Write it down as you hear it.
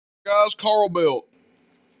guys, Carl built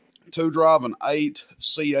 2 driving 8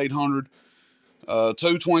 C-800,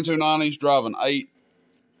 two 2290s driving 8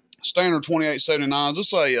 standard 2879s.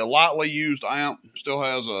 This is a lightly used amp. Still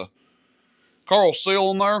has a Carl seal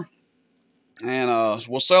on there. And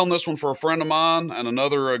was selling this one for a friend of mine, and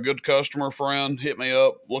another good customer friend hit me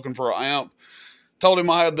up looking for an amp. Told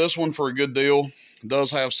him I had this one for a good deal. It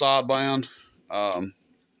does have sideband.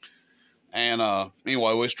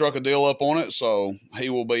 Anyway, we struck a deal up on it, so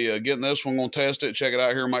he will be getting this one. Going to test it, check it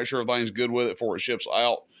out here, make sure everything's good with it before it ships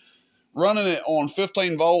out. Running it on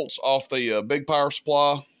 15 volts off the big power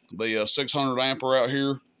supply, the 600 ampere out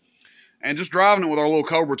here. And just driving it with our little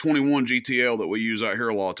Cobra 21 GTL that we use out here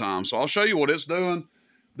a lot of times. So I'll show you what it's doing.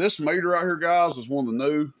 This meter out here, guys, is one of the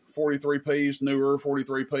new 43Ps, newer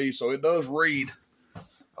 43Ps. So it does read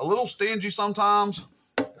a little stingy sometimes.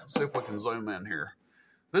 Let's see if we can zoom in here.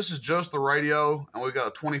 This is just the radio, and we've got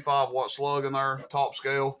a 25 watt slug in there, top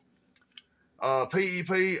scale.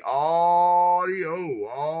 PEP, audio.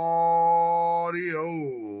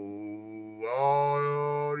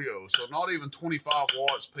 So not even 25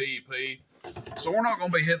 watts PEP. So we're not going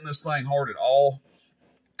to be hitting this thing hard at all.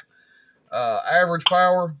 Average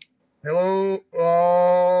power. Hello,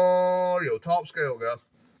 audio. Top scale, guys.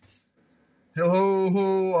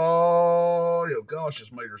 Hello, audio. Gosh,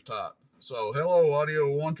 this meter's tight. So hello,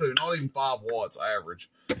 audio 1, 2. Not even 5 watts average.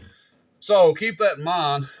 So keep that in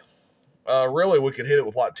mind. Really, we could hit it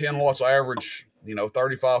with like 10 watts average, you know,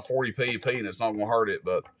 35, 40 PEP, and it's not going to hurt it,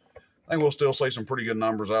 but I think we'll still see some pretty good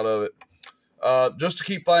numbers out of it. Just to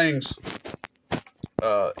keep things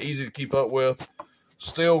easy to keep up with,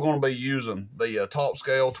 still going to be using the top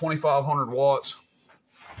scale, 2500 watts.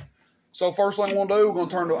 So first thing we'll do, we're going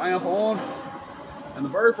to turn the amp on. And the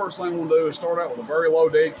very first thing we'll do is start out with a very low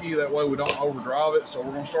dead key. That way we don't overdrive it. So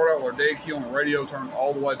we're going to start out with our dead key on the radio, turn it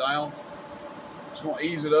all the way down. Just going to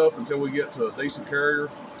ease it up until we get to a decent carrier.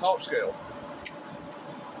 Top scale.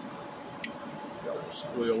 Got a little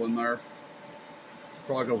squeal in there.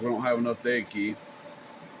 Probably because we don't have enough dead key.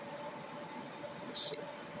 Let's see.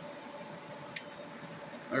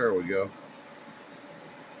 There we go.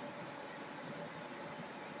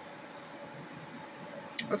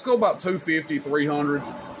 Let's go about 250, 300.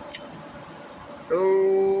 Oh,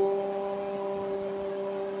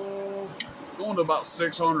 going to about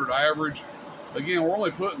 600 average. Again, we're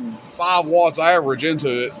only putting 5 watts average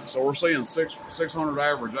into it, so we're seeing 600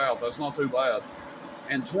 average out. That's not too bad.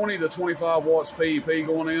 And 20 to 25 watts PEP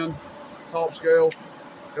going in, top scale.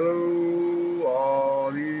 Hello,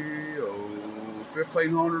 audio,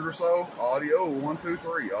 1500 or so. Audio, 1, 2,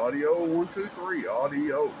 3. Audio, 1, 2, 3.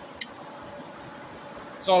 Audio.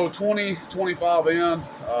 So 20, 25 in,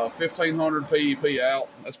 1500 PEP out.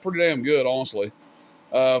 That's pretty damn good, honestly.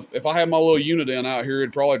 If I had my little unit in out here,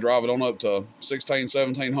 it'd probably drive it on up to 16,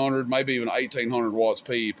 1700, maybe even 1800 watts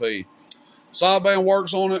PEP. Sideband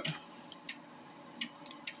works on it.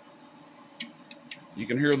 You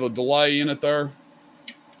can hear the delay in it there.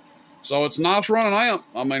 So it's a nice running amp.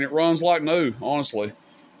 I mean, it runs like new, honestly.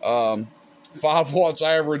 5 watts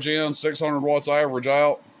average in, 600 watts average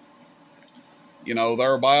out. You know,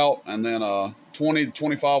 thereabout. And then 20 to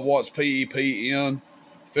 25 watts PEP in,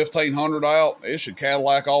 1500 out. It should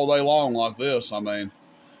Cadillac all day long like this. I mean,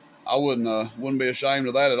 I wouldn't be ashamed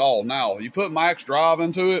of that at all. Now, you put max drive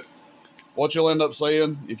into it, what you'll end up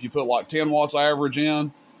seeing, if you put like 10 watts average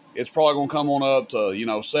in, it's probably going to come on up to, you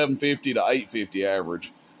know, 750 to 850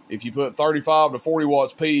 average. If you put 35 to 40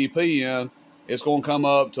 watts PEP in, it's going to come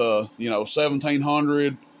up to, you know,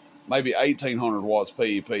 1700, maybe 1800 watts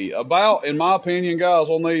PEP. About, in my opinion, guys,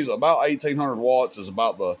 on these, about 1800 watts is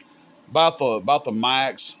about the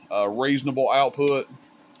max reasonable output.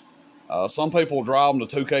 Some people drive them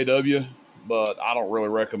to 2 kW, but I don't really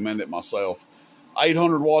recommend it myself.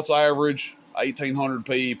 800 watts average, 1800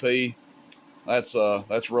 PEP.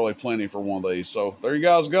 That's really plenty for one of these. So there you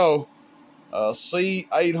guys go.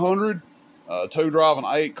 C-800, 2 driving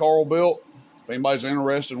 8 Carl built. If anybody's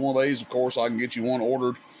interested in one of these, of course, I can get you one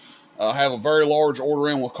ordered. I have a very large order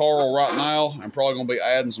in with Carl right now, and probably going to be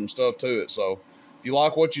adding some stuff to it. So if you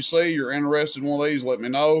like what you see, you're interested in one of these, let me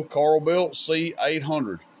know. Carl built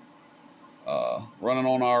C-800. Running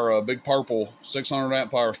on our big purple 600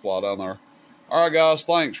 amp power supply down there. All right, guys,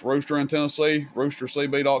 thanks. Rooster in Tennessee,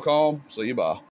 roostercb.com. See you, bye.